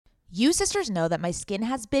You sisters know that my skin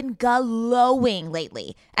has been glowing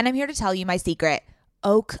lately, and I'm here to tell you my secret.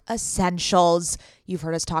 Oak Essentials. You've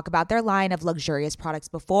heard us talk about their line of luxurious products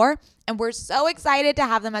before, and we're so excited to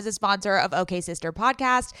have them as a sponsor of OK Sister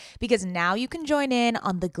Podcast because now you can join in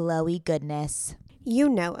on the glowy goodness. You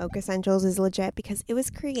know Oak Essentials is legit because it was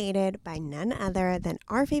created by none other than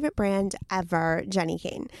our favorite brand ever, Jenny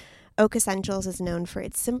Kane. Oak Essentials is known for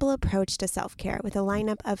its simple approach to self-care with a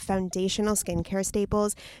lineup of foundational skincare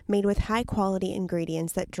staples made with high-quality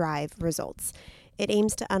ingredients that drive results. It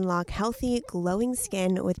aims to unlock healthy, glowing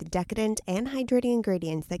skin with decadent and hydrating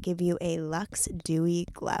ingredients that give you a luxe, dewy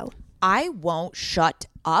glow. I won't shut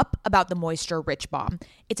up about the Moisture Rich Balm.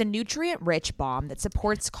 It's a nutrient-rich balm that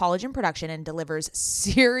supports collagen production and delivers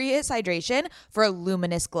serious hydration for a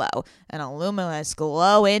luminous glow. And a luminous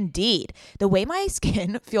glow indeed. The way my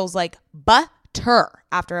skin feels like butter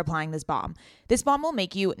after applying this balm. This balm will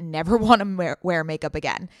make you never want to wear makeup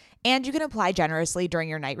again. And you can apply generously during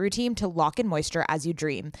your night routine to lock in moisture as you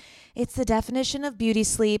dream. It's the definition of beauty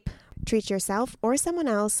sleep. Treat yourself or someone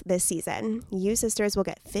else this season. You sisters will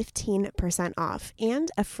get 15% off and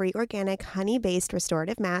a free organic honey-based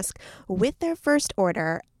restorative mask with their first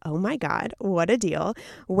order. Oh my God, what a deal.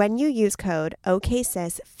 When you use code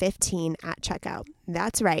OKSIS15 at checkout.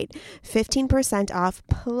 That's right, 15% off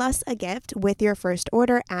plus a gift with your first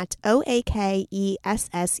order at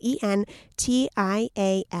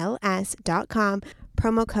OAKESSENTIALS.com.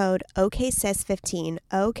 Promo code OKSIS15,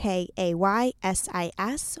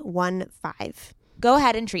 OKAYSIS15. Go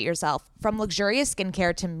ahead and treat yourself. From luxurious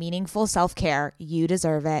skincare to meaningful self-care, you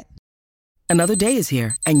deserve it. Another day is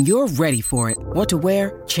here, and you're ready for it. What to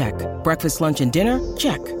wear? Check. Breakfast, lunch, and dinner?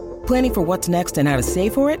 Check. Planning for what's next and how to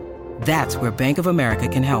save for it? That's where Bank of America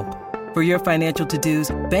can help. For your financial to-dos,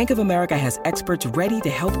 Bank of America has experts ready to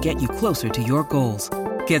help get you closer to your goals.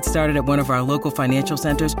 Get started at one of our local financial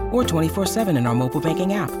centers or 24/7 in our mobile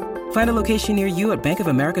banking app. Find a location near you at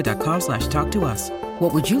bankofamerica.com/talktous.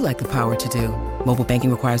 What would you like the power to do? Mobile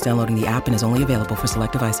banking requires downloading the app and is only available for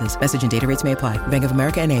select devices. Message and data rates may apply. Bank of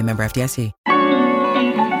America N.A., member FDIC.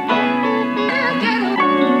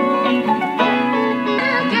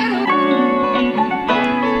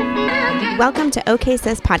 Welcome to OK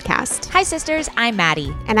Sis Podcast. Hi sisters, I'm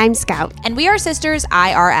Maddie. And I'm Scout. And we are sisters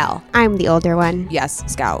IRL. I'm the older one. Yes,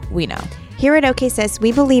 Scout, we know. Here at OK Sis,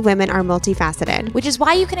 we believe women are multifaceted. Which is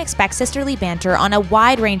why you can expect sisterly banter on a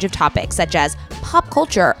wide range of topics such as pop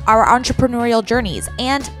culture, our entrepreneurial journeys,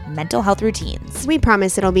 and mental health routines. We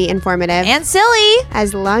promise it'll be informative. And silly.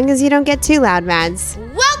 As long as you don't get too loud, Mads.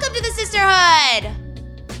 Welcome to the sisterhood!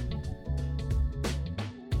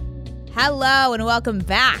 Hello and welcome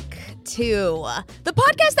back to the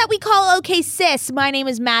podcast that we call OK Sis. My name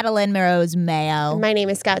is Madeline Rose Mayo. My name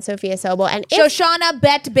is Scout Sophia Sobel. And Shoshana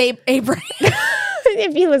Bet Abraham.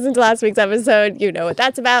 If you listened to last week's episode, you know what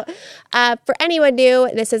that's about. For anyone new,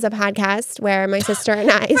 this is a podcast where my sister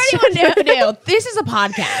and I... For anyone new, this is a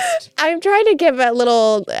podcast. I'm trying to give a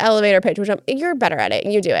little elevator pitch, which you're better at it.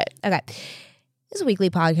 You do it. Okay. This is a weekly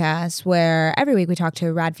podcast where every week we talk to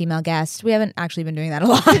a rad female guest. We haven't actually been doing that a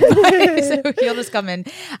lot. So you'll just come and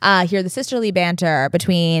hear the sisterly banter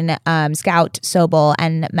between Scout Sobel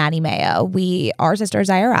and Maddie Mayo. We are sisters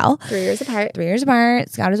IRL. 3 years apart. 3 years apart.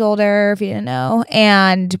 Scout is older, if you didn't know.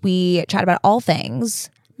 And we chat about all things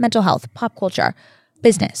mental health, pop culture,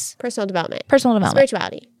 business, Personal development.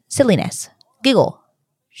 Spirituality. Silliness. Giggle.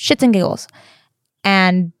 Shits and giggles.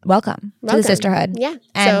 And welcome to the sisterhood. Yeah.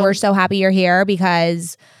 And we're so happy you're here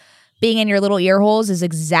because being in your little ear holes is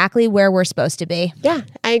exactly where we're supposed to be. Yeah,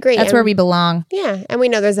 I agree. That's where we belong. Yeah. And we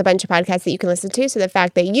know there's a bunch of podcasts that you can listen to. So the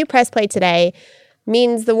fact that you press play today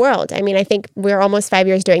means the world. I mean, I think we're almost 5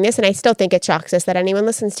 years doing this, and I still think it shocks us that anyone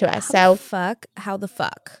listens to us. How the fuck? How the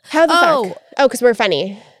fuck? Oh, because we're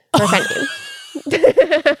funny. We're funny.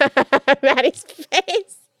 Maddie's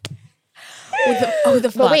face.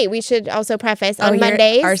 But wait, we should also preface on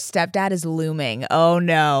Mondays. Our stepdad is looming. Oh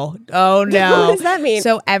no. Oh no. What does that mean?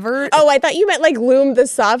 Oh, I thought you meant like Loom the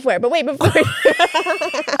software. But wait, before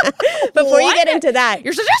you get into that.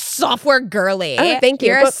 You're such a software girly. Oh, thank you.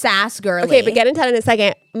 You're a sass girly. Okay, but get into that in a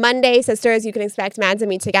second. Monday, sisters, you can expect Mads and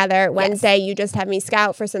me together. Wednesday, you just have me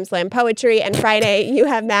Scout for some slam poetry. And Friday, you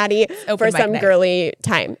have Maddie for some girly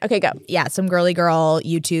time. Okay, go. Yeah, some girly girl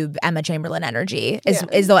YouTube Emma Chamberlain energy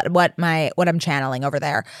is what I'm channeling over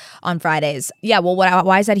there on Fridays. Yeah, well,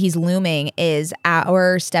 why I said he's looming is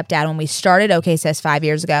our stepdad, when we started OK Sis 5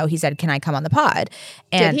 years ago, he said, "Can I come on the pod?"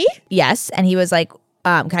 And did he? Yes, and he was like,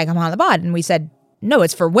 "Can I come on the pod?" And we said, "No,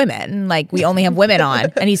 it's for women. Like we only have women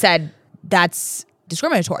on." And he said, "That's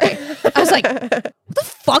discriminatory." I was like, what the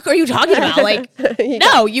fuck are you talking about? Like,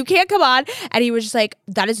 no, you can't come on. And he was just like,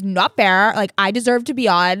 that is not fair. Like, I deserve to be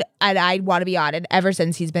on and I want to be on. And ever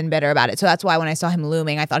since he's been bitter about it. So that's why when I saw him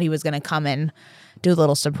looming, I thought he was going to come and do a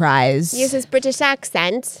little surprise. Use his British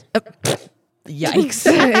accent. Yikes.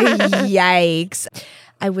 Yikes.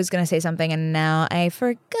 I was going to say something and now I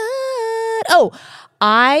forgot. Oh,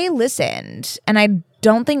 I listened and I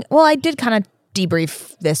don't think, well, I did kind of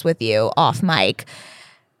debrief this with you off mic.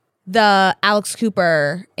 The Alex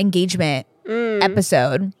Cooper engagement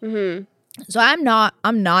episode. Mm-hmm. So I'm not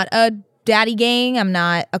a daddy gang. I'm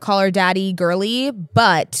not a call her daddy girly,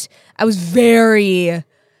 but I wanted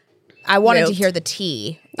to hear the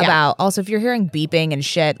tea about, also if you're hearing beeping and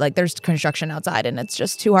shit, like there's construction outside and it's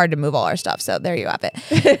just too hard to move all our stuff. So there you have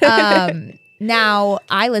it. Now,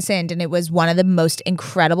 I listened and it was one of the most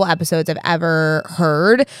incredible episodes I've ever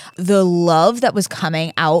heard. The love that was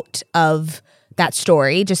coming out of that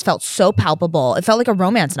story just felt so palpable. It felt like a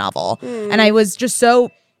romance novel. And I was just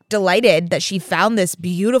so delighted that she found this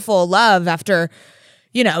beautiful love after,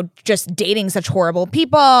 you know, just dating such horrible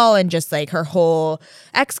people and just like her whole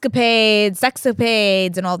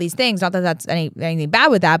sexcapades and all these things. Not that that's anything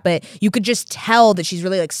bad with that, but you could just tell that she's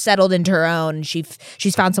really like settled into her own. And she's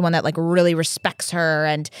found someone that like really respects her.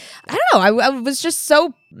 And I don't know, I was just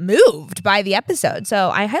so moved by the episode. So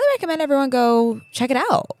I highly recommend everyone go check it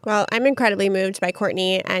out. Well, I'm incredibly moved by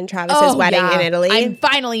Courtney and Travis's wedding in Italy. I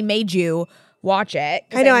finally made you watch it.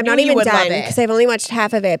 I know, I'm not even done because I've only watched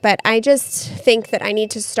half of it, but I just think that I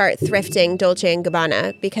need to start thrifting Dolce &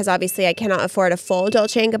 Gabbana because obviously I cannot afford a full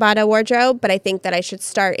Dolce & Gabbana wardrobe, but I think that I should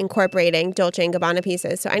start incorporating Dolce & Gabbana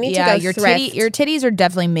pieces. So I need to go thrift. Your titties are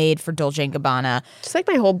definitely made for Dolce & Gabbana. Just like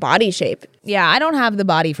my whole body shape. Yeah, I don't have the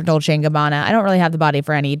body for Dolce & Gabbana. I don't really have the body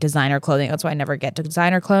for any designer clothing. That's why I never get to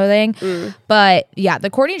designer clothing. But yeah,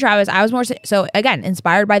 the Courtney and Travis, I was more so again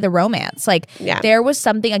inspired by the romance. Like there was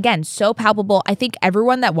something again so palpable. I think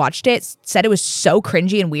everyone that watched it said it was so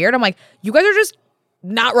cringy and weird. I'm like, you guys are just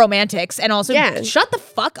not romantics, and also shut the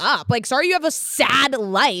fuck up. Like, sorry, you have a sad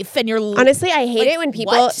life, and you're honestly, I hate it when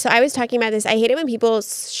people. What? So I was talking about this. I hate it when people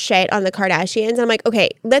shit on the Kardashians. And I'm like, okay,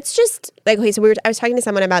 let's just like, okay. So I was talking to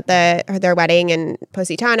someone about their wedding and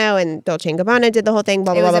Positano and Dolce & Gabbana did the whole thing.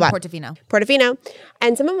 Blah blah blah blah. Portofino,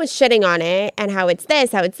 and someone was shitting on it and how it's this,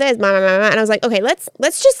 blah, blah, blah. And I was like, okay, let's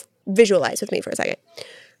just visualize with me for a second.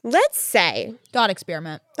 Let's say thought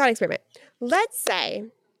experiment. Let's say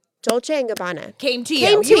Dolce & Gabbana came to you.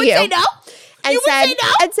 You would say no? And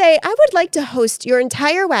and say, I would like to host your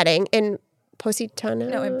entire wedding in Positano?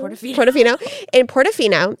 No, in Portofino. In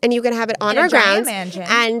Portofino. And you can have it on our grounds. Mansion.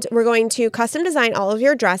 And we're going to custom design all of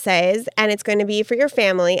your dresses. And it's going to be for your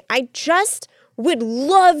family. I just would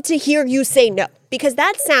love to hear you say no. Because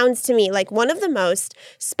that sounds to me like one of the most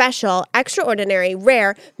special, extraordinary,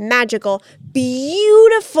 rare, magical,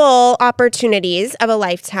 beautiful opportunities of a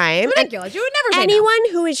lifetime. It's ridiculous. You would never say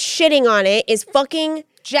anyone who is shitting on it is fucking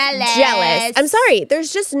jealous. I'm sorry.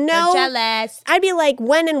 There's just no... They're jealous. I'd be like,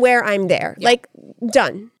 when and where I'm there. Yeah. Like,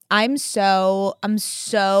 done. I'm so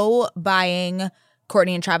buying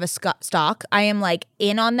Courtney and Travis stock. I am like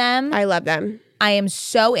in on them. I love them. I am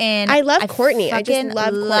so in. I love Courtney. I just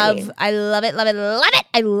love Courtney. I love it.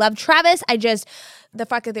 I love Travis. The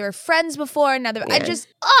fact that they were friends before. Now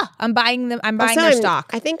I'm buying them. I'm buying their stock.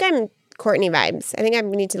 I think I'm Courtney vibes. I think I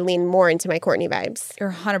need to lean more into my Courtney vibes.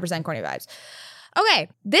 You're 100% Courtney vibes. Okay,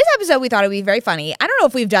 this episode we thought it would be very funny. I don't know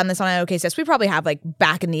if we've done this on an OK Sis. We probably have like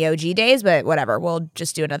back in the OG days, but whatever. We'll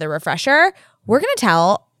just do another refresher. We're going to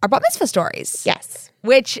tell our Bat-Mitzvah stories. Yes.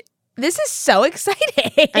 Which... This is so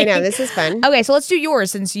exciting. I know, this is fun. Okay, so let's do yours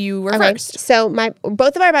since you were first. So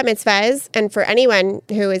both of our bat mitzvahs, and for anyone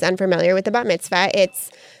who is unfamiliar with the bat mitzvah,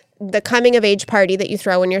 it's the coming of age party that you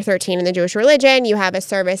throw when you're 13 in the Jewish religion. You have a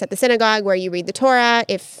service at the synagogue where you read the Torah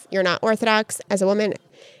if you're not Orthodox as a woman.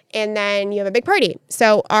 And then you have a big party.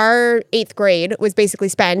 So our 8th grade was basically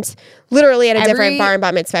spent literally at a different bar and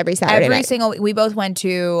bat mitzvah every Saturday night. We both went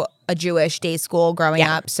to a Jewish day school growing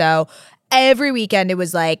up. So every weekend it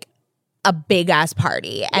was like a big ass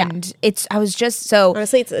party. And I was just so...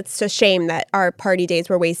 Honestly, it's a shame that our party days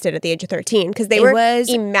were wasted at the age of 13 because they were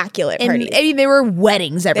immaculate parties. I mean, they were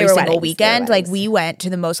weddings every single weekend. Like we went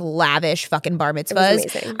to the most lavish fucking bar mitzvahs. It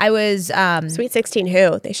was amazing. I was... Sweet 16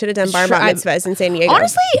 who? They should have done bar mitzvahs in San Diego.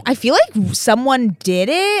 Honestly, I feel like someone did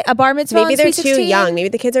it, a bar mitzvah. Maybe they're too young. Maybe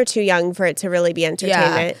the kids are too young for it to really be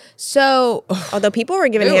entertainment. Yeah. So... Although people were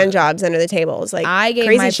giving hand jobs under the tables. Like I gave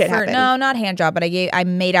crazy shit happened. No, not hand job, but I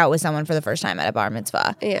made out with someone for the first time at a bar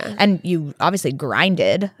mitzvah. Yeah. And you obviously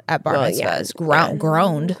grinded at bar mitzvahs.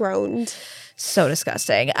 Groaned. So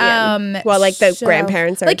disgusting. Yeah. Well, like the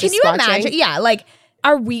grandparents are like, can you imagine? Yeah, like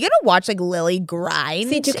Are we going to watch like Lily grind?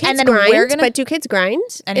 See, do kids and then grind? But do kids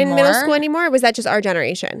grind in middle school anymore? Or was that just our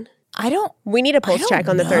generation? We need a pulse check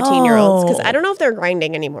on the 13-year-olds because I don't know if they're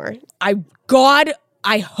grinding anymore.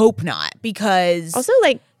 I hope not, because also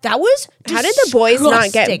like that was disgusting. How did the boys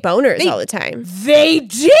not get boners all the time? They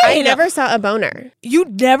did. I never saw a boner.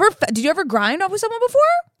 Did you ever grind off with someone before?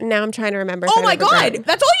 Now I'm trying to remember. Oh my God,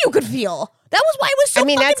 that's all you could feel. That was why it was so. I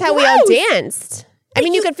mean, that's how gross. we all danced. I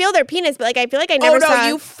mean, you could feel their penis, but like I feel like I never saw.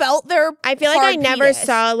 You felt their. I feel like I never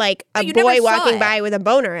saw like a boy walking by with a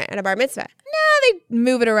boner at a bar mitzvah. No, they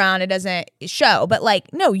move it around. It doesn't show, but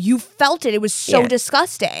like no, you felt it. It was so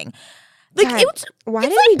disgusting. Like God, why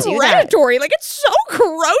did we do predatory. Like it's so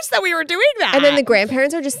gross that we were doing that. And then the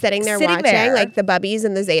grandparents are just sitting there watching, like the bubbies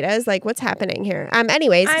and the zetas. Like, what's happening here?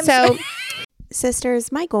 Anyways, so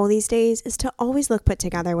sisters, my goal these days is to always look put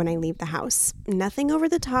together when I leave the house. Nothing over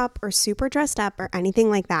the top or super dressed up or anything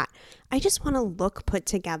like that. I just want to look put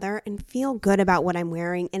together and feel good about what I'm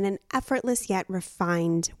wearing in an effortless yet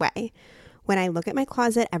refined way. When I look at my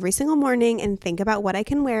closet every single morning and think about what I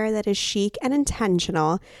can wear that is chic and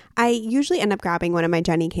intentional, I usually end up grabbing one of my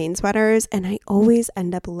Jenny Kane sweaters, and I always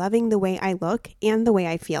end up loving the way I look and the way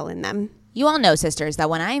I feel in them. You all know, sisters, that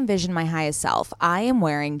when I envision my highest self, I am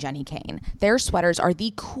wearing Jenny Kane. Their sweaters are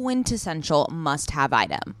the quintessential must-have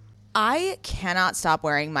item. I cannot stop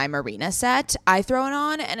wearing my Marina set. I throw it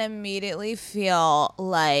on and immediately feel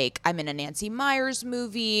like I'm in a Nancy Meyers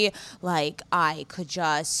movie, like I could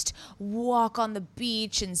just walk on the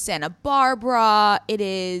beach in Santa Barbara. It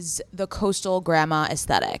is the coastal grandma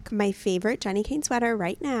aesthetic. My favorite Jenny Kane sweater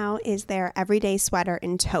right now is their everyday sweater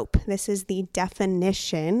in taupe. This is the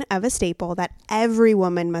definition of a staple that every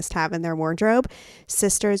woman must have in their wardrobe.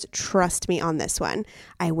 Sisters, trust me on this one.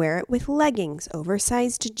 I wear it with leggings,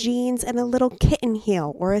 oversized jeans, and a little kitten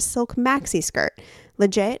heel or a silk maxi skirt.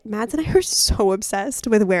 Legit, Mads and I are so obsessed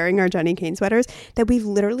with wearing our Jenny Kane sweaters that we've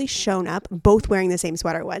literally shown up both wearing the same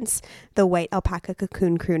sweater once. The white alpaca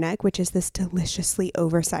cocoon crew neck, which is this deliciously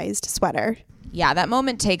oversized sweater. Yeah, that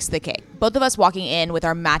moment takes the cake. Both of us walking in with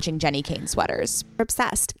our matching Jenny Kane sweaters. We're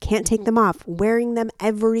obsessed. Can't take them off. Wearing them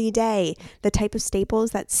every day. The type of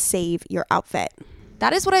staples that save your outfit.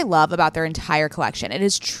 That is what I love about their entire collection. It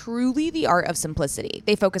is truly the art of simplicity.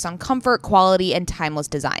 They focus on comfort, quality, and timeless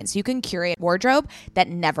designs. You can curate a wardrobe that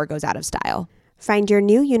never goes out of style. Find your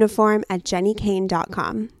new uniform at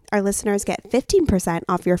jennykane.com. Our listeners get 15%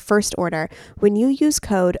 off your first order when you use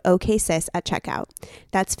code OKSIS at checkout.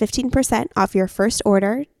 That's 15% off your first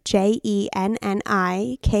order,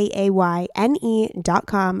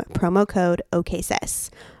 JENNIKAYNE.com, promo code OKSIS.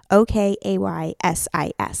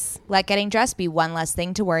 OKAYSIS. Let getting dressed be one less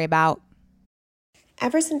thing to worry about.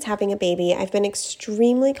 Ever since having a baby, I've been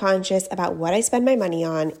extremely conscious about what I spend my money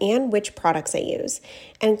on and which products I use.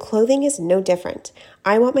 And clothing is no different.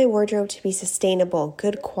 I want my wardrobe to be sustainable,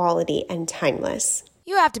 good quality, and timeless.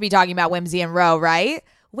 You have to be talking about Whimsy & Row, right?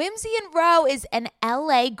 Whimsy & Row is an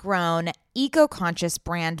LA-grown, eco-conscious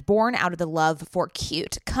brand born out of the love for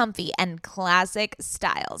cute, comfy, and classic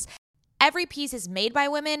styles. Every piece is made by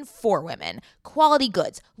women for women. Quality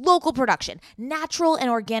goods, local production, natural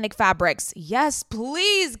and organic fabrics. Yes,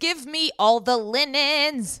 please give me all the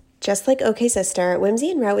linens. Just like OK Sister,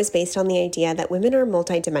 Whimsy & Row is based on the idea that women are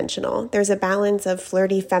multidimensional. There's a balance of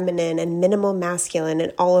flirty feminine and minimal masculine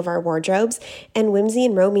in all of our wardrobes, and Whimsy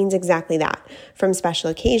 & Row means exactly that. From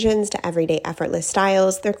special occasions to everyday effortless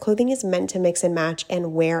styles, their clothing is meant to mix and match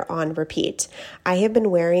and wear on repeat. I have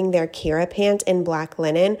been wearing their Kira pant in black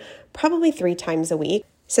linen probably 3 times a week.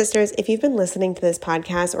 Sisters, if you've been listening to this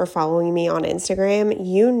podcast or following me on Instagram,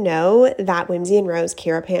 you know that Whimsy & Row's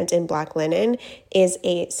Kira pant in black linen is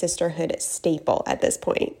a sisterhood staple at this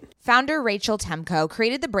point. Founder Rachel Temko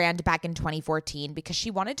created the brand back in 2014 because she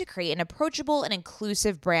wanted to create an approachable and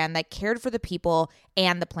inclusive brand that cared for the people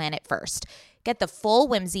and the planet first. Get the full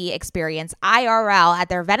Whimsy experience IRL at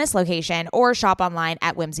their Venice location or shop online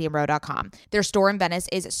at whimsyandrow.com. Their store in Venice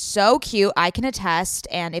is so cute, I can attest,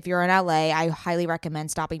 and if you're in LA, I highly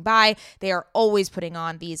recommend stopping by. They are always putting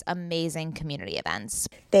on these amazing community events.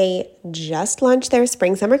 They just launched their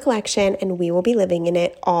spring-summer collection, and we will be living in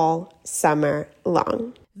it all summer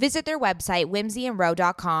long. Visit their website,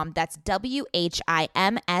 whimsyandrow.com. That's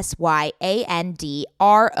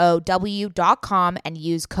WHIMSYANDROW.com and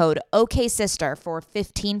use code OKSister for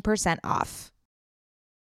 15% off.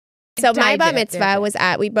 So my bat mitzvah was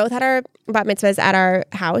we both had our bat mitzvahs at our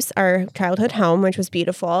house, our childhood home, which was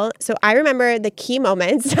beautiful. So I remember the key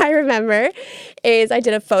moments is I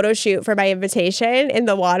did a photo shoot for my invitation in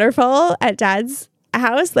the waterfall at Dad's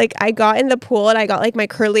house, like I got in the pool and I got like my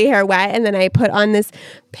curly hair wet, and then I put on this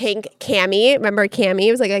pink cami. Remember cami?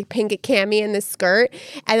 It was like a pink cami in this skirt,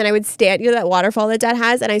 and then I would stand, that waterfall that Dad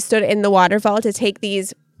has, and I stood in the waterfall to take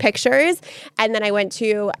these pictures. And then I went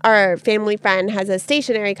to our family friend has a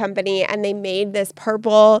stationery company, and they made this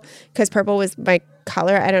purple, because purple was my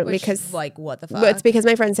color. I don't, because like, what the fuck? it's because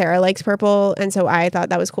my friend Sarah likes purple, and so I thought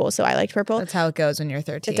that was cool, so I liked purple. That's how it goes when you're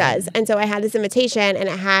 13. It does. And so I had this invitation, and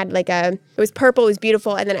it had like it was purple, it was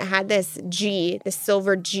beautiful, and then it had this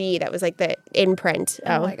silver G that was like the imprint.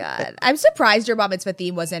 Oh my God. I'm surprised your Bat-Mitzvah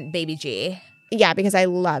theme wasn't Baby G. Yeah, because I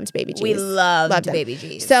loved Baby G's. We loved Baby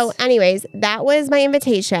G's. So anyways, that was my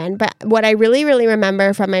invitation. But what I really, really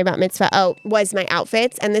remember from my Bat Mitzvah, was my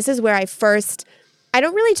outfits. And this is where I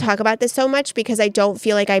don't really talk about this so much because I don't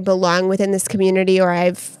feel like I belong within this community, or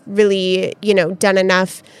I've really, done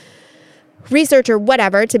enough research or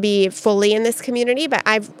whatever to be fully in this community. But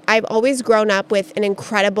I've always grown up with an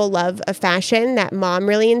incredible love of fashion that Mom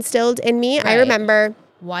really instilled in me. Right. I remember.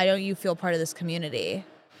 Why don't you feel part of this community?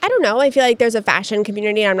 I don't know. I feel like there's a fashion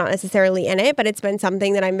community and I'm not necessarily in it, but it's been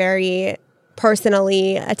something that I'm very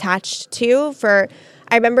personally attached to.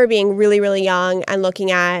 I remember being really, really young and looking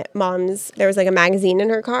at Mom's, there was like a magazine in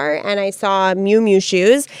her car, and I saw Miu Miu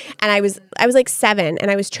shoes, and I was like 7, and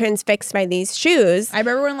I was transfixed by these shoes. I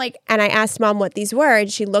remember and I asked Mom what these were,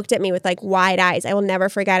 and she looked at me with like wide eyes. I will never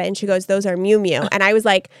forget it. And she goes, "Those are Miu Miu." And I was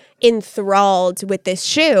like enthralled with this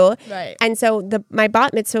shoe. Right. And so my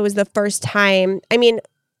Bat Mitzvah was the first time,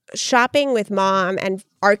 shopping with Mom and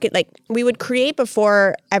we would create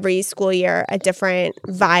before every school year a different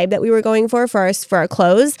vibe that we were going for our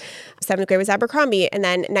clothes. 7th grade was Abercrombie, and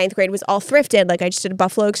then 9th grade was all thrifted. Like I just did a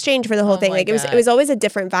Buffalo Exchange for the whole thing. Like it was always a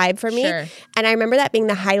different vibe for me. Sure. And I remember that being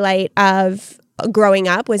the highlight of growing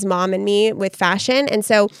up was Mom and me with fashion. And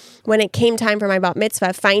so when it came time for my Bat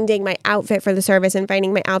Mitzvah, finding my outfit for the service and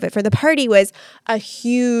finding my outfit for the party was a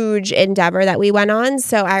huge endeavor that we went on.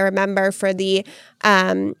 So I remember for the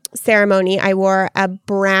ceremony, I wore a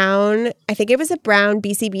brown, I think it was a brown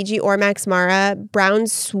BCBG or Max Mara brown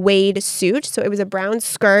suede suit. So it was a brown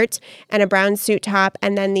skirt and a brown suit top,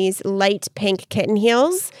 and then these light pink kitten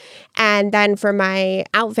heels. And then for my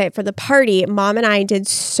outfit for the party, Mom and I did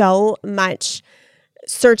so much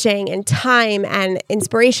searching and time and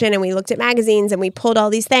inspiration, and we looked at magazines and we pulled all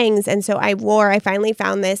these things. And so I finally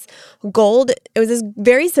found this gold, it was this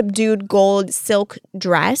very subdued gold silk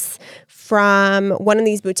dress from one of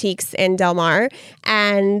these boutiques in Del Mar,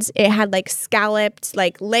 and it had like scalloped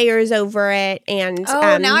like layers over it. And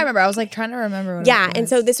now I remember. I was like trying to remember what it was. And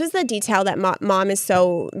so this was the detail that Mom is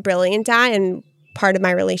so brilliant at, and part of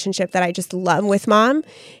my relationship that I just love with Mom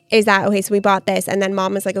is that, okay, so we bought this, and then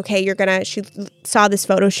Mom was like, okay, she saw this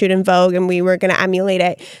photo shoot in Vogue and we were going to emulate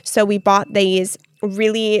it. So we bought these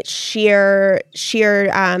really sheer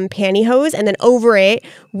pantyhose, and then over it,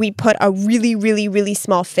 we put a really, really, really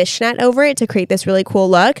small fishnet over it to create this really cool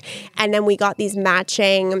look. And then we got these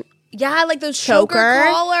matching like those choker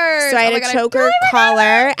collars. So I had a choker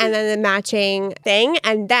collar and then the matching thing.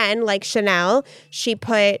 And then like Chanel, she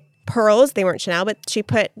put pearls. They weren't Chanel, but she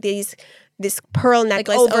put this pearl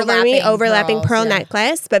necklace over me, overlapping pearl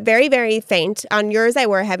necklace, but very, very faint. On yours, I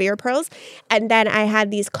wore heavier pearls. And then I had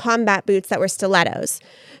these combat boots that were stilettos.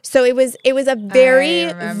 So it was a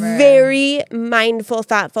very, very mindful,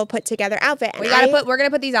 thoughtful, put together outfit. And we're gonna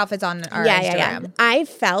put these outfits on our Instagram. Yeah. I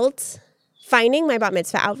felt finding my Bat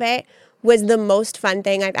Mitzvah outfit was the most fun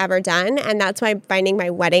thing I've ever done. And that's why finding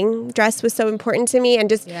my wedding dress was so important to me. And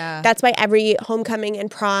just that's why every homecoming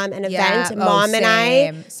and prom and event, Mom and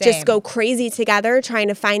I just go crazy together trying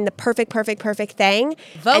to find the perfect thing.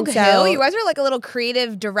 Vogue Hill, you guys are like a little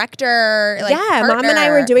creative director. Partner. Mom and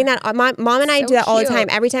I were doing that. Mom and I do that all the time.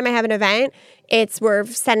 Every time I have an event, we're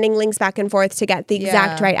sending links back and forth to get the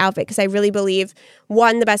exact right outfit, because I really believe,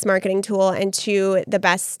 1, the best marketing tool, and 2, the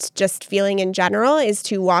best just feeling in general is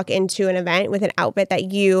to walk into an event with an outfit that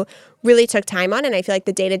you really took time on. And I feel like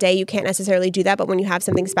the day-to-day, you can't necessarily do that, but when you have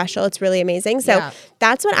something special, it's really amazing. So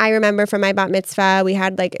that's what I remember from my Bat Mitzvah. We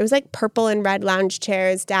had it was like purple and red lounge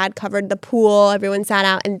chairs. Dad covered the pool. Everyone sat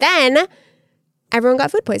out. And then everyone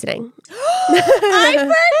got food poisoning. I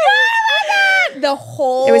forgot! The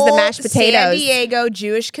whole it was the mashed potatoes. San Diego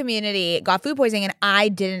Jewish community got food poisoning, and I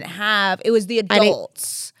didn't have. It was the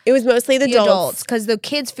adults. It was mostly the adults. Because the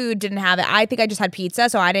kids' food didn't have it. I think I just had pizza,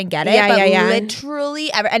 so I didn't get it. Yeah, but yeah.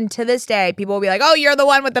 literally, and to this day, people will be like, "Oh, you're the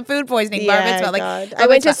one with the food poisoning." Bar mitzvah. Like, I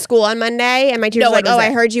went to school on Monday, and my teacher was like, "Oh,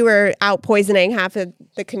 I heard you were out poisoning half of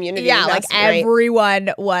the community." Yeah, like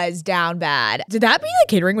everyone was down bad. Did that mean the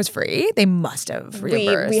catering was free? They must have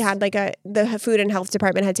reimbursed. We had like the food and health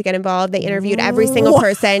department had to get involved. They interviewed every single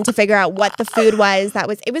person to figure out what the food was.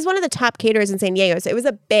 It was one of the top caterers in San Diego, so it was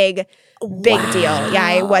a big deal. Yeah,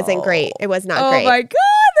 it wasn't great. It was not great. Oh my God,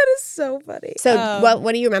 that is so funny. So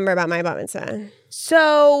what do you remember about my bat mitzvah?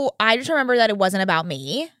 So I just remember that it wasn't about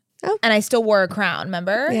me. Oh. And I still wore a crown,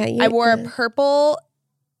 remember? Yeah, I wore a purple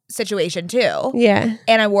situation too. Yeah.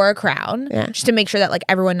 And I wore a crown just to make sure that like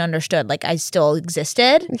everyone understood like I still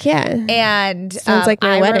existed. Yeah. And sounds like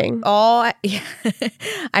my wedding. I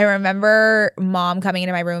remember mom coming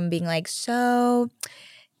into my room being like, so,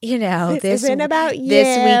 you know, this isn't about you.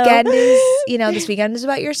 This weekend is, this weekend is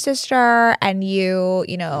about your sister, and you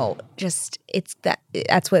know, just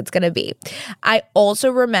that's what it's gonna be. I also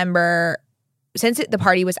remember, since the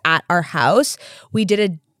party was at our house, we did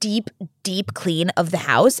a deep clean of the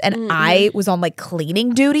house, and I was on like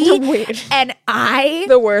cleaning duty. Weird. And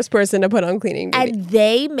the worst person to put on cleaning duty. And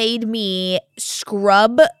they made me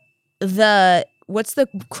scrub what's the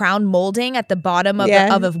crown molding at the bottom of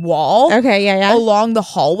a wall. Okay, yeah. Along the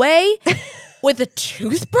hallway with a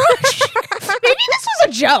toothbrush. Maybe this was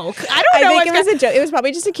a joke. I think it was a joke. It was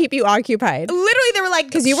probably just to keep you occupied. Literally, they were like,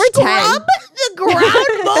 because you were 10. Scrub the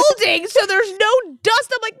ground molding so there's no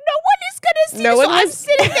dust. I'm like, no one is gonna see. I'm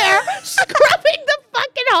sitting there scrubbing the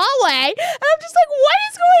fucking hallway, and I'm just like, what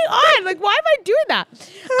is going on? Like, why am I doing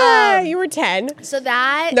that? You were 10. So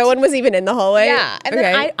that no one was even in the hallway. Yeah, and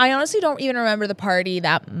then I honestly don't even remember the party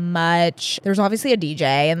that much. There was obviously a DJ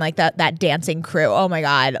and like that dancing crew. Oh my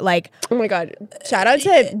god! Shout out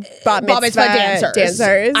to Bat Mitzvah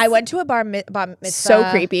dancers. I went to a Bat Mitzvah. So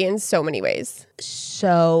creepy in so many ways.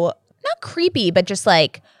 So not creepy, but just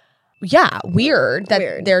like weird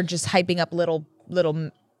that they're just hyping up little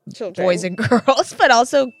children, boys and girls, but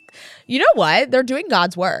also, you know what? They're doing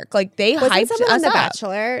God's work. Like they hyped us on The up.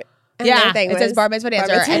 Bachelor. Yeah, it says Bar Mitzvah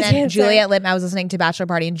dancer. And then Juliette Lim, I was listening to Bachelor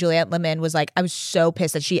Party, and Juliette Lemon was like, I was so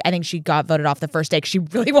pissed that I think she got voted off the first day because she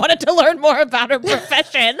really wanted to learn more about her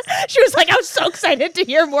profession. She was like, I was so excited to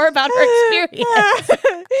hear more about her experience.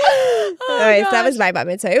 Anyways, that was my Bat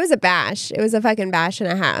Mitzvah. It was a bash. It was a fucking bash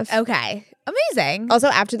and a half. Okay. Amazing. Also,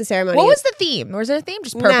 after the ceremony. What was the theme? Was there a theme?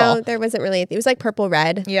 Just purple? No, there wasn't really a theme. It was like purple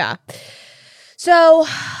red. Yeah. So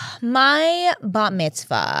my Bat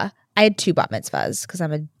Mitzvah, I had 2 Bat Mitzvahs because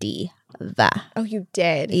I'm a diva. Oh, you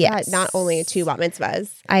did? Yes. Not only 2 Bat Mitzvahs.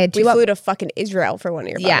 I had 2. We flew to fucking Israel for one of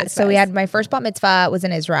your Bat Mitzvahs. So we had my first Bat Mitzvah was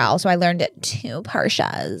in Israel. So I learned 2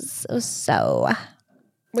 parshas. It was so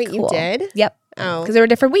Wait, cool. You did? Yep. Oh. Because they were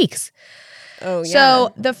different weeks. Oh, yeah.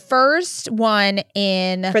 So the first one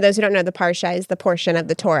for those who don't know, the Parsha is the portion of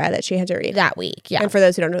the Torah that she had to read. That week, yeah. And for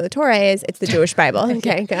those who don't know what the Torah is, it's the Jewish Bible.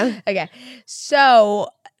 Okay, go. Okay. So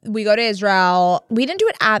we go to Israel. We didn't do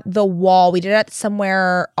it at the wall. We did it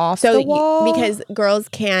somewhere off the wall. Because girls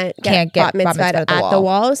can't get bat mitzvah at the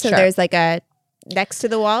wall. So there's like a next to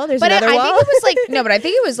the wall. There's another wall. I think it was like, no, but I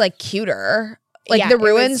think it was like cuter. Like the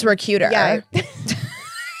ruins were cuter. Yeah.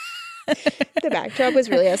 The backdrop was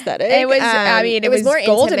really aesthetic. It was, it was more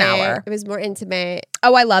golden intimate. hour. It was more intimate.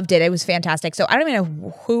 Oh, I loved it. It was fantastic. So I don't even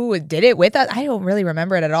know who did it with us. I don't really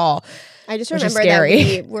remember it at all. I just remember that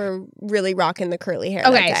we were really rocking the curly hair.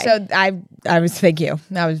 Okay, so I was, thank you.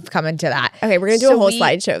 I was coming to that. Okay, we're going to do a whole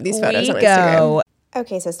slideshow of these photos on Instagram.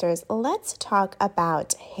 Okay, sisters, let's talk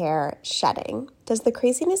about hair shedding. Does the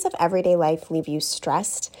craziness of everyday life leave you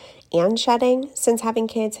stressed and shedding? Since having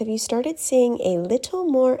kids, have you started seeing a little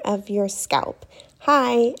more of your scalp?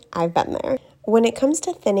 Hi, I've been there. When it comes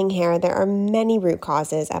to thinning hair, there are many root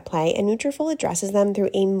causes at play, and Nutrafol addresses them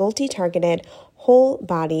through a multi-targeted,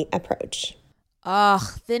 whole-body approach. Ugh,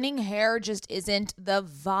 thinning hair just isn't the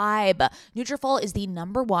vibe. Nutrafol is the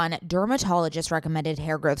 #1 dermatologist-recommended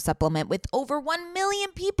hair growth supplement, with over 1 million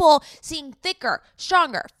people seeing thicker,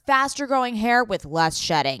 stronger, faster-growing hair with less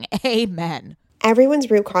shedding. Amen. Everyone's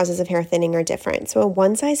root causes of hair thinning are different, so a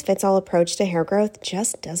one-size-fits-all approach to hair growth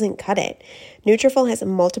just doesn't cut it. Nutrafol has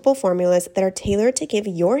multiple formulas that are tailored to give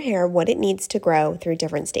your hair what it needs to grow through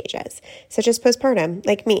different stages, such as postpartum,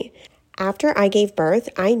 like me. After I gave birth,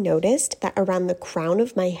 I noticed that around the crown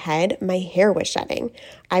of my head, my hair was shedding.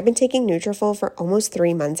 I've been taking Nutrafol for almost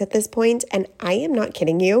 3 months at this point, and I am not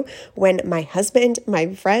kidding you when my husband,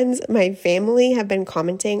 my friends, my family have been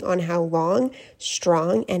commenting on how long,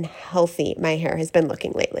 strong, and healthy my hair has been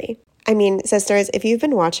looking lately. I mean, sisters, if you've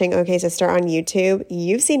been watching OK Sister on YouTube,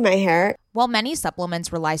 you've seen my hair. While many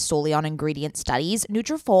supplements rely solely on ingredient studies,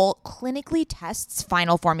 Nutrafol clinically tests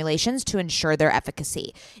final formulations to ensure their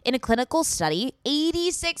efficacy. In a clinical study,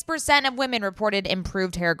 86% of women reported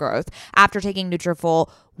improved hair growth after taking Nutrafol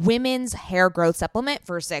women's hair growth supplement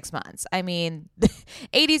for 6 months. I mean,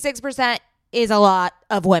 86% is a lot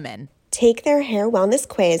of women. Take their hair wellness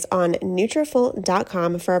quiz on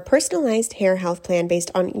Nutrafol.com for a personalized hair health plan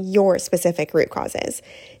based on your specific root causes.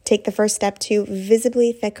 Take the first step to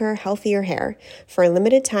visibly thicker, healthier hair. For a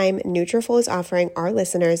limited time, Nutrafol is offering our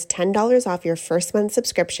listeners $10 off your first month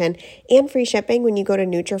subscription and free shipping when you go to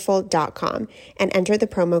Nutrafol.com and enter the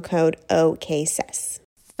promo code OKSIS.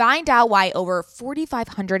 Find out why over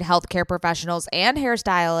 4,500 healthcare professionals and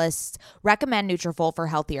hairstylists recommend Nutrafol for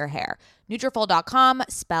healthier hair. Nutrafol.com,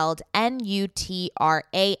 spelled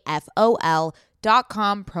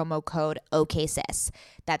Nutrafol.com, promo code OKSIS.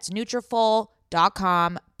 That's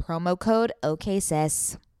Nutrafol.com, promo code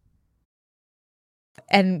OKSIS.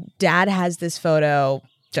 And Dad has this photo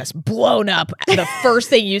just blown up. The first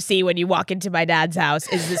thing you see when you walk into my dad's house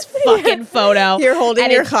is this fucking photo. You're holding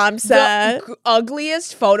and your it's Hamsa. the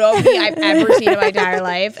ugliest photo of me I've ever seen in my entire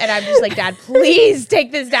life. And I'm just like, Dad, please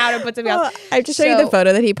take this down and put something else. I have to show you the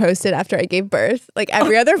photo that he posted after I gave birth. Like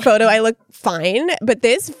every other photo, I look fine, but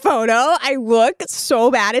this photo, I look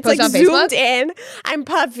so bad. It's Post like on zoomed Facebook? in. I'm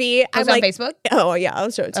puffy. Post I'm on like, Facebook? oh yeah, I'll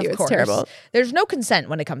show it to you. Of It's course. terrible. There's no consent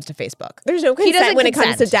when it comes to Facebook. There's no He doesn't consent when it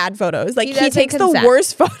comes to consent. dad photos. Like He he doesn't takes consent. the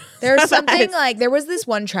worst photos. There's of something us. like, there was this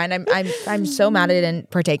one trend. I'm so mad I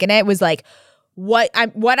didn't partake in it. It was like what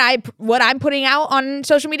I'm putting out on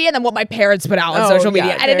social media and then what my parents put out on social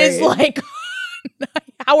media. And it is very- like,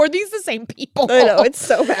 how are these the same people? I know, it's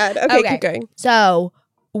so bad. Okay, keep going. So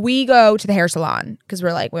we go to the hair salon because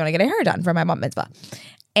we're like, we want to get our hair done for my Bat-Mitzvah.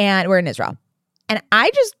 And we're in Israel. And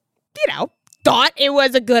I just, thought it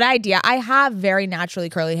was a good idea. I have very naturally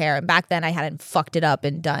curly hair. And back then I hadn't fucked it up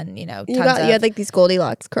and done, You had like these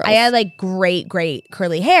Goldilocks curls. I had like great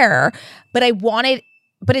curly hair, but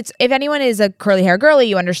it's, if anyone is a curly hair girly,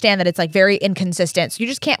 you understand that it's like very inconsistent. So you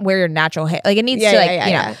just can't wear your natural hair. Like it needs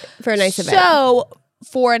to for a nice event. So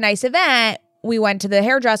for a nice event, we went to the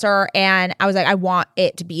hairdresser and I was like, I want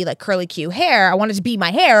it to be like curly Q hair. I want it to be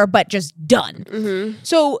my hair, but just done. Mm-hmm.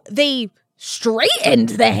 So they straightened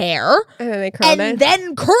the hair And then they curled and it.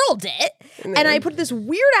 then curled it. And I put this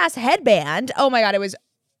weird ass headband. Oh my God, it was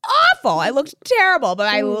awful. I looked terrible, but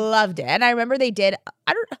I loved it. And I remember they did,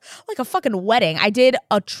 like a fucking wedding. I did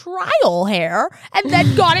a trial hair and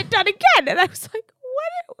then got it done again. And I was like,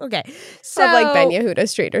 what? Okay. So of like Ben Yehuda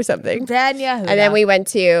Street or something. Ben Yehuda. And then we went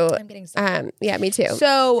to, I'm getting sick. yeah, me too.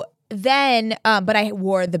 So then, but I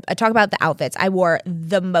wore talk about the outfits. I wore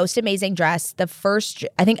the most amazing dress.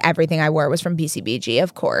 I think everything I wore was from BCBG,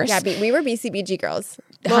 of course. Yeah, we were BCBG girls.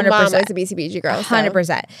 Well, 100%. Mom was a BCBG girl.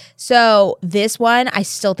 100%. So this one, I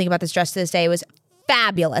still think about this dress to this day. It was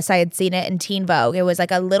fabulous. I had seen it in Teen Vogue. It was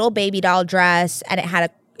like a little baby doll dress and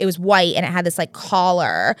it was white and it had this like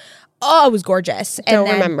collar. Oh, it was gorgeous. Don't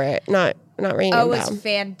remember it. Not ringing Oh, a it bell. was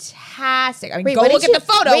fantastic. I mean, Wait, go what look did at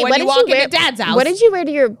the photo when you walk into Dad's house. What did you wear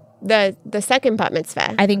to the second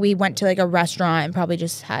Bat-Mitzvah? I think we went to like a restaurant and probably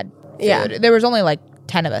just had food. Yeah. There was only like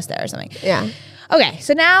 10 of us there or something. Yeah. Okay,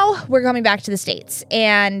 so now we're coming back to the States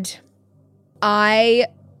and I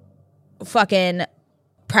fucking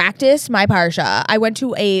practiced my parsha. I went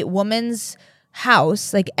to a woman's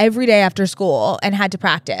house like every day after school and had to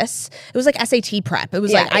practice. It was like SAT prep. It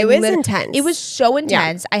was like it was intense. It was so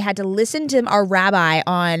intense. I had to listen to our rabbi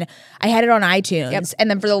I had it on iTunes and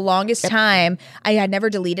then for the longest time I had never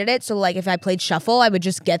deleted it. So like if I played shuffle, I would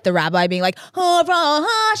just get the rabbi being like over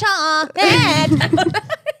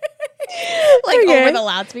the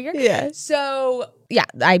loudspeaker. Yeah. So yeah,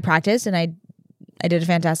 I practiced and I did a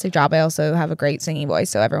fantastic job. I also have a great singing voice.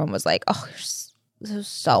 So everyone was like, oh, this is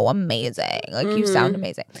so amazing. Like you sound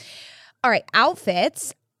amazing. All right,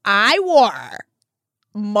 outfits. I wore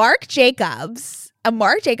a Marc Jacobs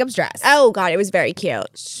dress. Oh God, it was very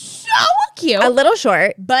cute. So cute. A little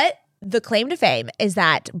short. But the claim to fame is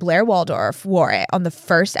that Blair Waldorf wore it on the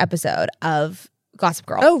first episode of Gossip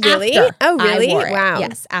Girl. Oh, really? After Oh, really? I wore it. Wow.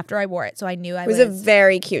 Yes, after I wore it. So I knew I It was a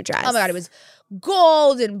very cute dress. Oh my God, it was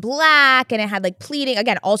gold and black and it had like pleating.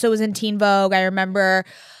 Again, also was in Teen Vogue. I remember.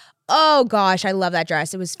 Oh gosh, I love that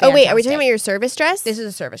dress. It was fantastic. Oh wait, are we talking about your service dress? This is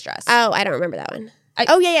a service dress. Oh, I don't remember that one. I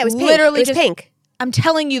it was pink. literally It was pink. I'm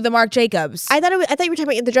telling you the Marc Jacobs. I thought you were talking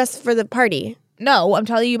about the dress for the party. No, I'm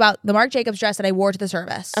telling you about the Marc Jacobs dress that I wore to the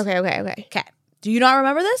service. Okay. Okay. Do you not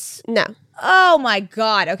remember this? No. Oh my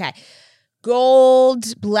God. Okay.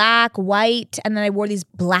 gold, black, white, and then I wore these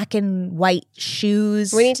black and white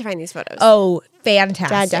shoes. We need to find these photos. Oh, fantastic.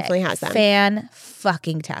 Dad definitely has them.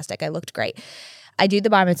 Fan-fucking-tastic. I looked great. I do the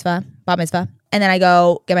bat mitzvah, and then I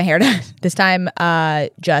go get my hair done. This time, I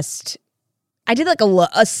did like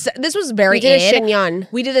this was very We did a chignon.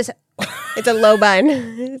 We did this. It's a low bun.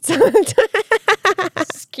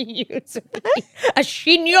 Excuse me. A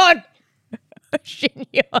chignon. A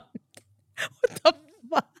chignon. What the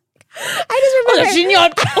fuck? I just remember. A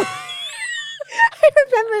chignon. I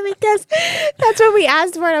remember because that's what we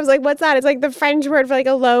asked for, and I was like, "What's that?" It's like the French word for like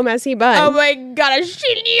a low, messy bun. Oh my god, a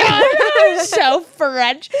chignon! So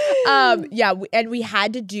French. And we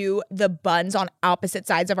had to do the buns on opposite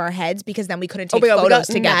sides of our heads because then we couldn't take photos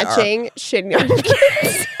together. Matching chignon.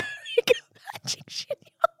 Matching chignon.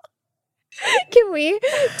 Can we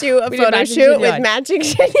do a photo shoot with matching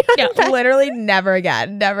chignon? Yeah, literally never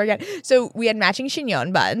again. So we had matching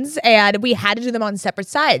chignon buns, and we had to do them on separate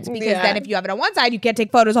sides because then if you have it on one side, you can't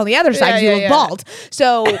take photos on the other side. You look bald.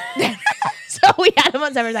 So, so we had them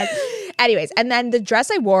on separate sides. Anyways, and then the dress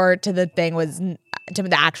I wore to the thing was to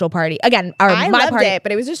the actual party. Again, I loved party, it,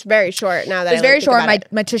 but it was just very short. Now that it was very short.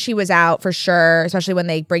 My tushy was out for sure, especially when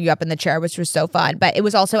they bring you up in the chair, which was so fun. But it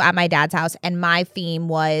was also at my dad's house, and my theme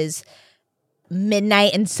was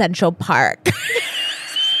midnight in Central Park.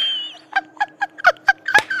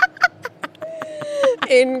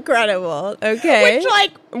 Incredible. Okay. Which,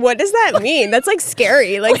 like, what does that mean? That's like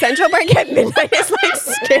scary. Like Central Park at midnight is like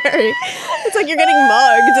scary. It's like you're getting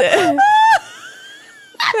mugged. Yeah.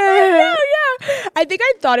 I think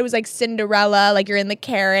I thought it was like Cinderella, like you're in the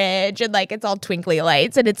carriage and like it's all twinkly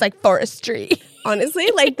lights and it's like forestry. Honestly,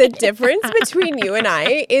 like the difference between you and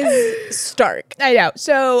I is stark. I know.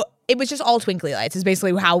 So it was just all twinkly lights is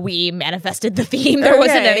basically how we manifested the theme. There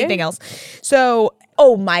wasn't anything else. So,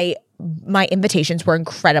 my invitations were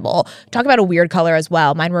incredible. Talk about a weird color as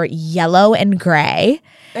well. Mine were yellow and gray.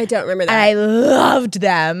 I don't remember that. And I loved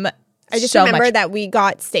them. I just remember that we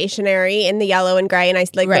got stationery in the yellow and gray, and I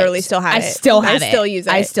literally still have it. I still have it. I still use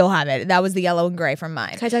it. I still have it. That was the yellow and gray from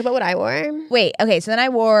mine. Can I talk about what I wore? Wait, okay. So then I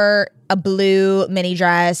wore a blue mini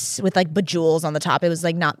dress with like bejewels on the top. It was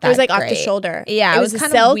like not that. It was like great. off the shoulder. Yeah, it was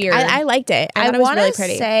kind of weird. I liked it. I thought it was really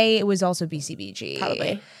pretty. Say it was also BCBG,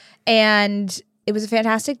 probably. And it was a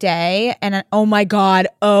fantastic day. And oh my god.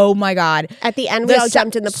 At the end, we all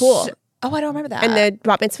jumped in the pool. I don't remember that. And the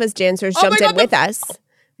Bat Mitzvah's dancers jumped in with us.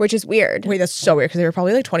 Which is weird. Wait, that's so weird because they were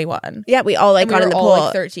probably like 21. Yeah, we all like got in the pool.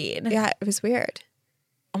 Like 13. Yeah, it was weird.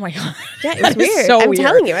 Oh my god. Yeah, it was weird. So I'm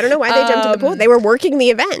telling you, I don't know why they jumped in the pool. They were working the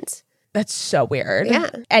event. That's so weird. Yeah.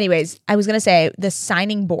 Anyways, I was gonna say the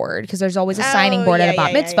signing board because there's always a signing board at a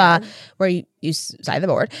bat mitzvah where you sign the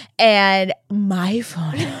board. And my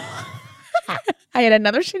phone, I had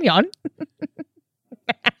another chignon.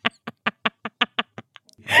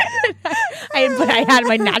 I had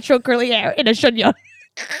my natural curly hair in a chignon.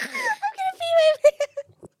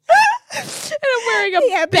 And I'm wearing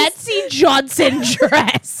a Betsy Johnson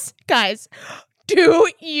dress. Guys, do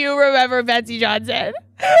you remember Betsy Johnson?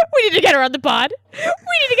 We need to get her on the pod.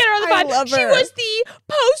 I love her. She was the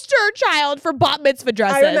poster child for bat mitzvah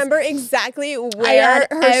dresses. I remember exactly where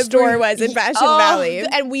her store was in Fashion Valley.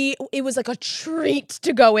 And it was like a treat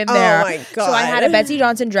to go in there. Oh my God. So I had a Betsy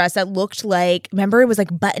Johnson dress that looked like, remember it was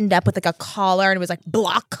like buttoned up with like a collar and it was like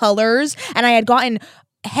block colors. And I had gotten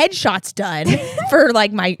headshots done for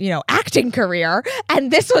like my acting career,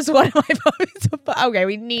 and this was one of my moments. Okay,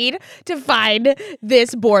 we need to find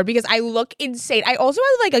this board because I look insane. I also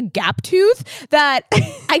had like a gap tooth that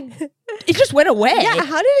it just went away. Yeah,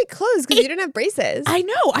 how did it close? Because you didn't have braces. I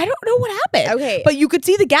know. I don't know what happened. Okay, but you could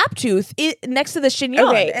see the gap tooth next to the chignon.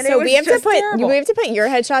 Okay, and so we have to put your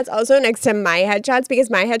headshots also next to my headshots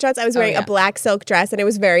because my headshots I was wearing a black silk dress and it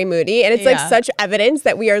was very moody, and it's like such evidence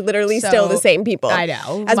that we are literally still the same people. I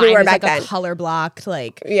know, as we were back then. Color blocked,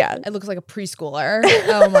 like it looks like a preschooler.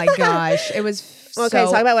 Oh my gosh, it was. Okay,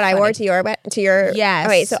 so talk about what I wore to your. Yes.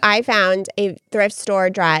 Okay, so I found a thrift store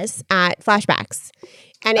dress at Flashbacks.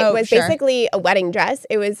 And it was basically a wedding dress.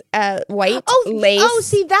 It was a white lace. Oh,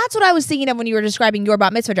 see, that's what I was thinking of when you were describing your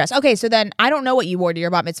bat mitzvah dress. Okay, so then I don't know what you wore to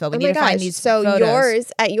your bat mitzvah. We need to find these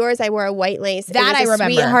photos. At yours, I wore a white lace. That I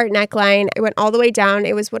remember. Sweetheart neckline. It went all the way down.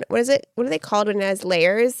 It was, what is it? What are they called when it has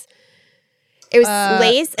layers? It was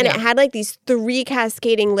lace, and it had like these 3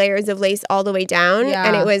 cascading layers of lace all the way down,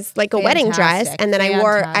 and it was like a wedding dress. And then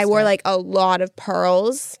I wore like a lot of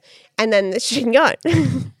pearls, and then the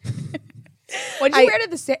chignon. What'd you wear to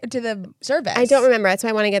the service? I don't remember. That's why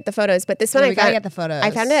I want to get the photos. But this one, we gotta get the photos.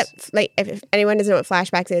 I found it, like, if anyone doesn't know what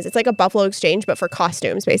flashbacks is, it's like a Buffalo Exchange, but for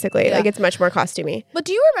costumes, basically. Yeah. Like, it's much more costumey. But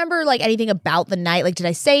do you remember, like, anything about the night? Like, did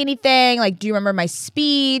I say anything? Like, do you remember my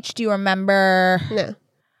speech? Do you remember? No.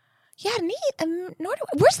 Yeah, neat.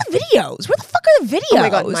 Where's the videos? Where the fuck are the videos? Oh my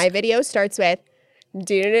God. My video starts with,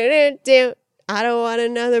 do. I don't want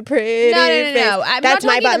another pretty face. No. That's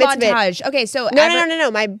my Bat-Mitzvah montage. Okay, so no.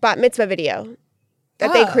 My Bat-Mitzvah video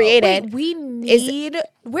that they created. Wait, we need.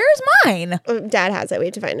 Where's mine? Dad has it. We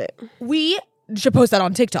have to find it. We should post that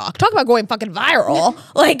on TikTok. Talk about going fucking viral.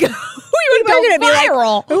 Like, who would go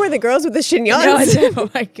viral? Like, who are the girls with the chignons? Oh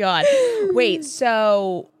my God. Wait,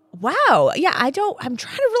 so. Wow. Yeah, I'm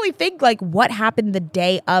trying to really think, like, what happened the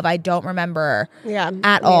day of. I don't remember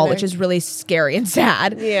at all, which is really scary and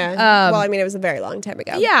sad. Yeah. Well, I mean, it was a very long time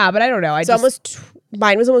ago. Yeah, but I don't know.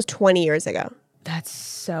 Mine was almost 20 years ago. That's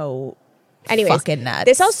so fucking nuts.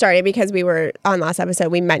 This all started because we were on last episode,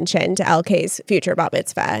 we mentioned LK's future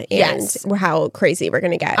Bat-Mitzvah and how crazy we're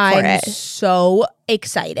going to get for it. I'm so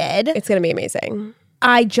excited. It's going to be amazing.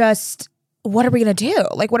 What are we going to do?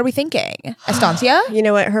 Like, what are we thinking? Estancia? You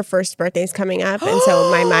know what? Her first birthday's coming up. And so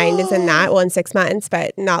my mind is in that. Well, in 6 months,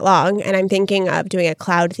 but not long. And I'm thinking of doing a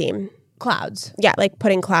cloud theme. Clouds? Yeah, like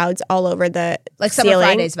putting clouds all over the like ceiling. Summer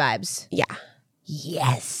Fridays vibes? Yeah.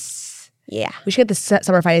 Yes. Yeah. We should get the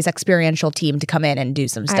Summer Fridays experiential team to come in and do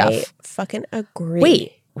some stuff. I fucking agree.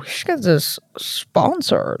 Wait. We should get this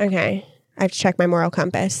sponsored. Okay. I have to check my moral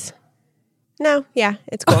compass. No. Yeah.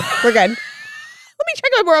 It's cool. We're good. Let me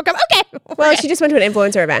check my moral compass. Okay. Well, she just went to an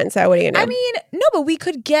influencer event, so what do you know? I mean, no, but we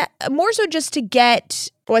could get more so just to get.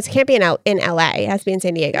 Well, it can't be in LA. It has to be in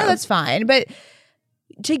San Diego. No, that's fine. But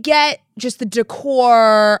to get just the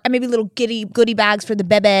decor and maybe little goodie bags for the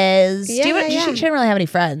bebes. Yeah, She didn't really have any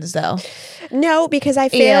friends, though. No, because I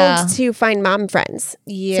failed to find mom friends.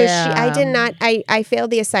 Yeah. So I did not. I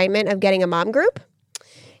failed the assignment of getting a mom group,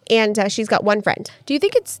 and she's got one friend. Do you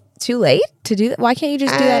think it's too late to do that? Why can't you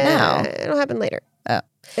just do that now? It'll happen later. Oh.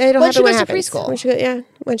 It'll happen when it happens. Preschool.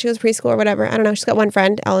 When she goes to preschool or whatever. I don't know. She's got one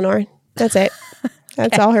friend, Eleanor. That's it.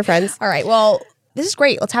 That's all her friends. All right. Well, this is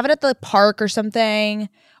great. Let's have it at the park or something.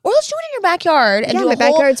 Or let's do it in your backyard. And my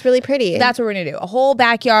backyard's really pretty. That's what we're going to do. A whole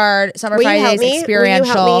backyard Summer Fridays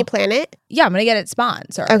experiential. Will you help me plan it? Yeah, I'm going to get it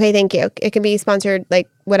sponsored. Okay, thank you. It can be sponsored, like,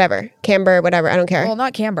 whatever. Camber, whatever. I don't care. Well,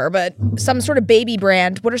 not Camber, but some sort of baby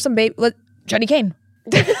brand. What are some baby... Jenny Kane.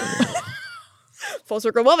 Full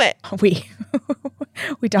circle moment.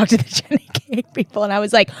 We talked to the Jenny Kane people, and I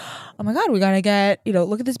was like, "Oh my God, we gotta get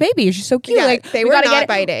look at this baby. She's so cute." Yeah, like they were not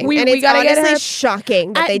biting, and it's honestly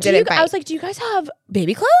shocking that they didn't bite. I was like, "Do you guys have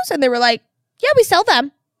baby clothes?" And they were like, "Yeah, we sell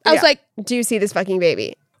them." I was like, "Do you see this fucking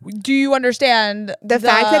baby? Do you understand the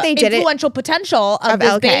fact that they did influential potential of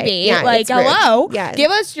this LK. baby? Yeah, like, hello, give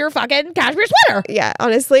us your fucking cashmere sweater." Yeah,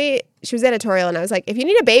 honestly, she was editorial, and I was like, "If you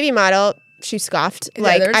need a baby model," she scoffed.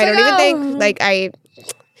 Like, I don't even think like I.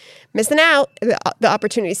 Missing out. The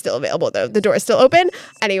opportunity is still available, though. The door is still open.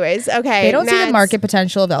 Anyways, okay. They don't see the market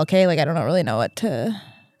potential of LK. Like, I don't really know what to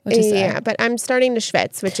say. Yeah, but I'm starting to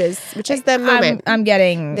schwitz, which is the moment. I'm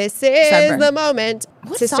getting. This is the moment.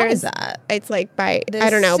 What Sisters, song is that? It's like by I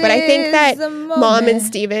don't know, but I think that Mom and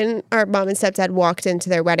Steven, or Mom and Stepdad, walked into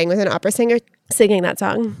their wedding with an opera singer singing that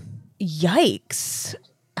song. Yikes.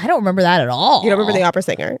 I don't remember that at all. You don't remember the opera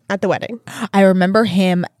singer at the wedding? I remember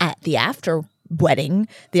him at the after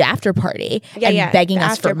party, and begging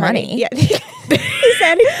us for money. Yeah. He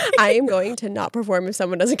said, "I am going to not perform if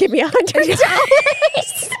someone doesn't give me $100." We all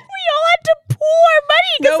had to pour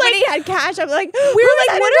money. Nobody had cash. I'm like, we were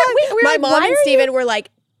like, what are we? My mom and Steven were like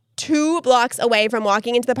 2 blocks away from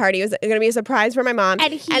walking into the party. It was going to be a surprise for my mom.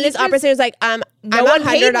 And this opera singer was like, I'm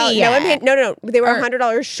 $100. No. They were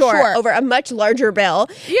 $100 short over a much larger bill.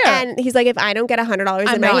 Yeah. And he's like, if I don't get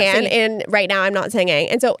 $100 in my hand, and right now I'm not singing.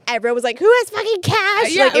 And so everyone was like, who has fucking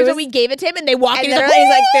cash? Yeah. So we gave it to him, and they walked in. He's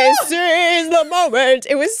like, this is the moment.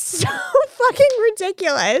 It was so fucking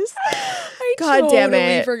ridiculous. God damn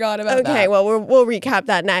it. I forgot about that. Okay, well, we'll recap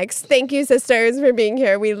that next. Thank you, sisters, for being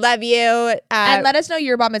here. We love you. And let us know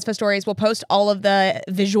your Bat-Mitzvah stories. We'll post all of the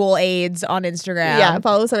visual aids on Instagram. Yeah,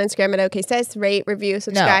 follow us on Instagram at OKSis. Rate, review,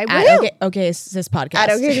 subscribe. No, at OKSis podcast. At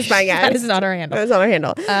OKSis podcast. That is not our handle. That's not our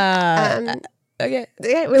handle. Okay.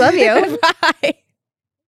 Yeah, we love you. Bye.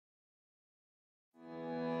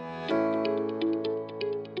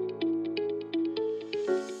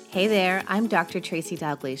 Hey there, I'm Dr. Tracy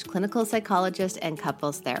Dalgleish, clinical psychologist and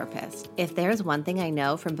couples therapist. If there's one thing I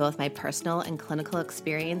know from both my personal and clinical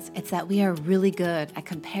experience, it's that we are really good at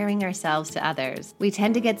comparing ourselves to others. We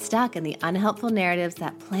tend to get stuck in the unhelpful narratives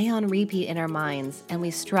that play on repeat in our minds, and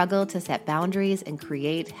we struggle to set boundaries and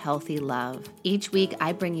create healthy love. Each week,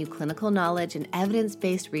 I bring you clinical knowledge and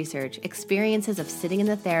evidence-based research, experiences of sitting in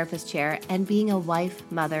the therapist chair, and being a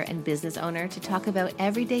wife, mother, and business owner to talk about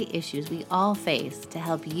everyday issues we all face to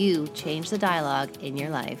help you change the dialogue in your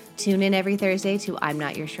life. Tune in every Thursday to I'm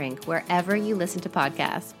Not Your Shrink, wherever you listen to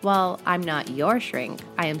podcasts. While I'm not your shrink,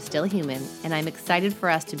 I am still human, and I'm excited for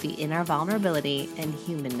us to be in our vulnerability and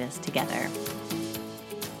humanness together.